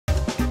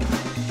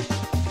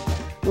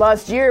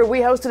Last year, we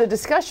hosted a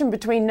discussion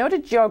between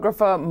noted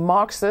geographer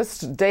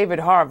Marxist David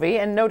Harvey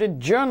and noted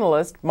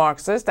journalist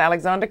Marxist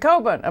Alexander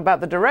Cockburn about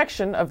the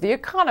direction of the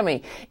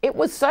economy. It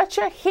was such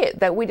a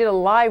hit that we did a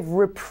live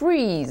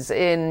reprise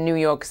in New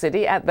York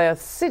City at the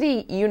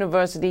City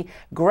University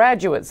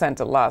Graduate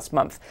Center last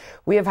month.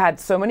 We have had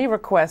so many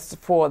requests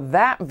for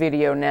that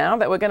video now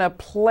that we're going to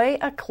play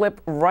a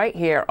clip right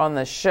here on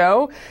the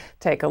show.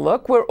 Take a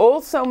look. We're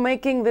also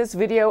making this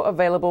video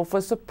available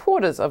for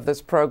supporters of this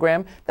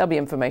program. There'll be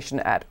information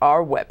at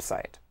our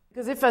website.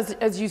 Because if,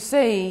 as you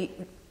say,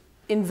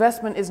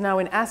 investment is now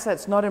in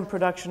assets, not in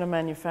production and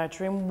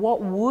manufacturing,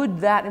 what would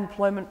that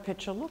employment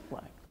picture look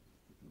like?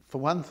 For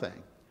one thing,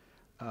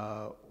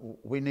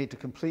 we need to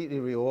completely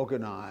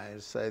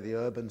reorganize, say, the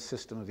urban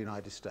system of the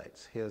United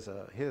States. Here's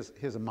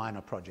a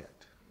minor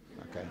project.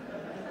 Okay.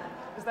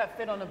 Does that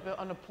fit on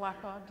a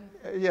placard?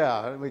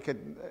 Yeah, we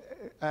could.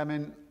 I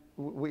mean,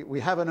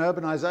 we have an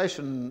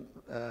urbanization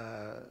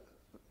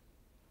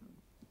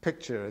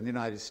picture in the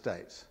United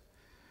States,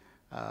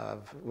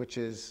 which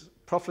is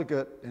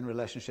profligate in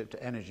relationship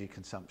to energy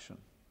consumption.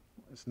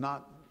 It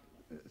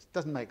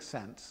doesn't make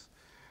sense.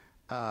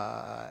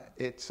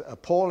 It's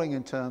appalling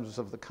in terms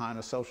of the kind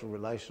of social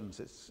relations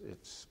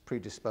it's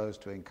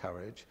predisposed to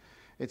encourage.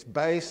 It's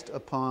based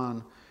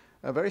upon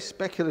a very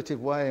speculative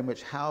way in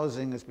which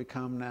housing has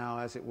become now,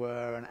 as it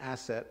were, an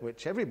asset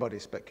which everybody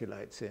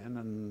speculates in,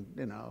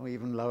 and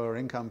even lower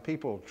income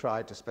people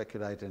tried to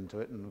speculate into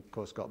it and of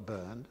course got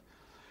burned.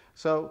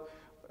 So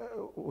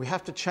we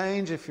have to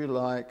change, if you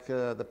like,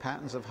 the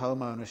patterns of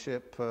home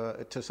ownership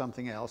to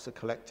something else, a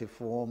collective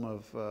form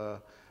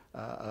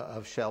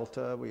of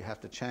shelter. We have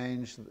to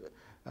change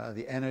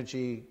the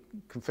energy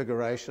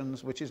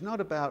configurations, which is not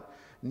about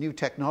new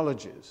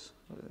technologies.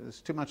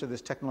 There's too much of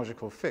this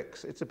technological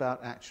fix. It's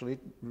about actually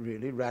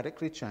really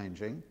radically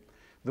changing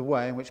the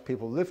way in which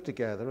people live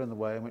together and the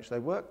way in which they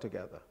work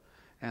together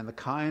and the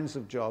kinds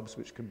of jobs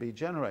which can be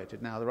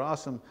generated. Now, there are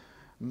some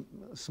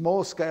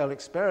small-scale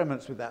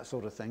experiments with that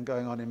sort of thing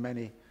going on in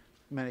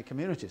many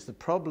communities. The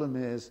problem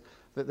is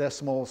that they're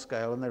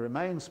small-scale and they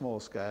remain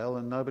small-scale,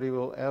 and nobody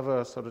will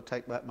ever sort of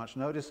take that much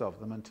notice of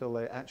them until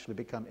they actually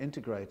become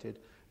integrated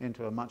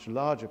into a much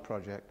larger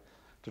project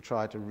to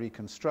try to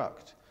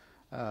reconstruct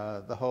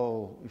the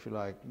whole, if you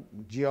like,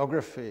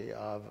 geography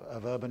of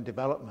urban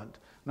development,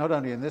 not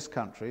only in this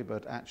country,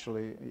 but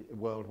actually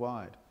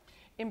worldwide.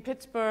 In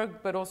Pittsburgh,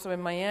 but also in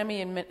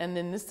Miami and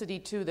in this city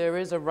too, there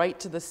is a right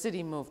to the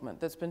city movement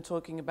that's been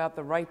talking about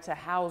the right to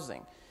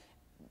housing.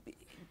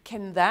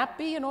 Can that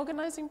be an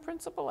organizing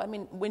principle? I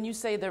mean, when you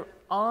say there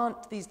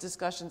aren't these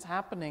discussions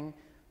happening,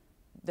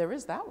 there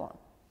is that one.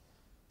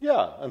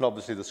 Yeah, and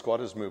obviously the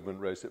squatters movement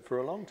raised it for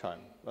a long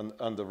time,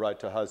 and the right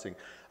to housing.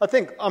 I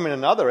think,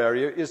 another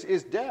area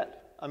is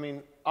debt. I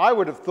mean, I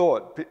would have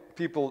thought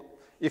people,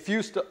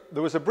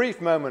 there was a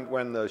brief moment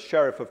when the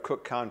sheriff of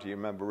Cook County,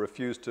 remember,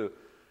 refused to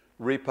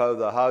repo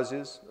the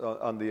houses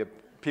on the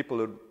people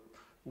who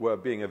were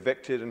being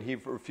evicted, and he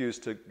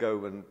refused to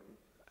go and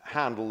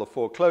handle the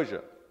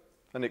foreclosure.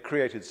 And it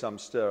created some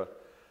stir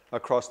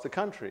across the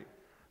country.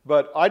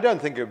 But I don't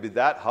think it would be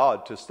that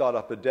hard to start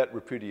up a debt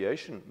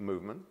repudiation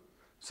movement.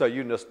 So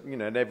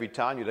in every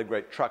town you had a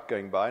great truck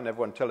going by,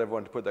 and tell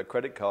everyone to put their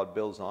credit card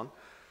bills on,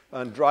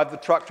 and drive the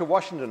truck to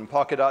Washington and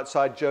park it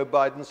outside Joe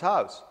Biden's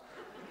house.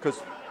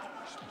 Because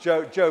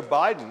Joe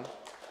Biden,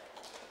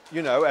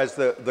 as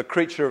the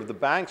creature of the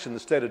banks in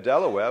the state of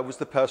Delaware, was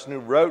the person who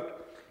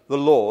wrote the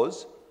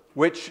laws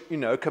which,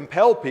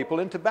 compel people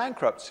into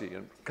bankruptcy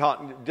and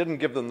didn't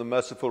give them the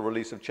merciful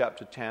release of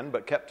Chapter 10,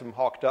 but kept them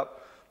hocked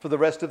up for the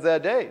rest of their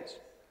days.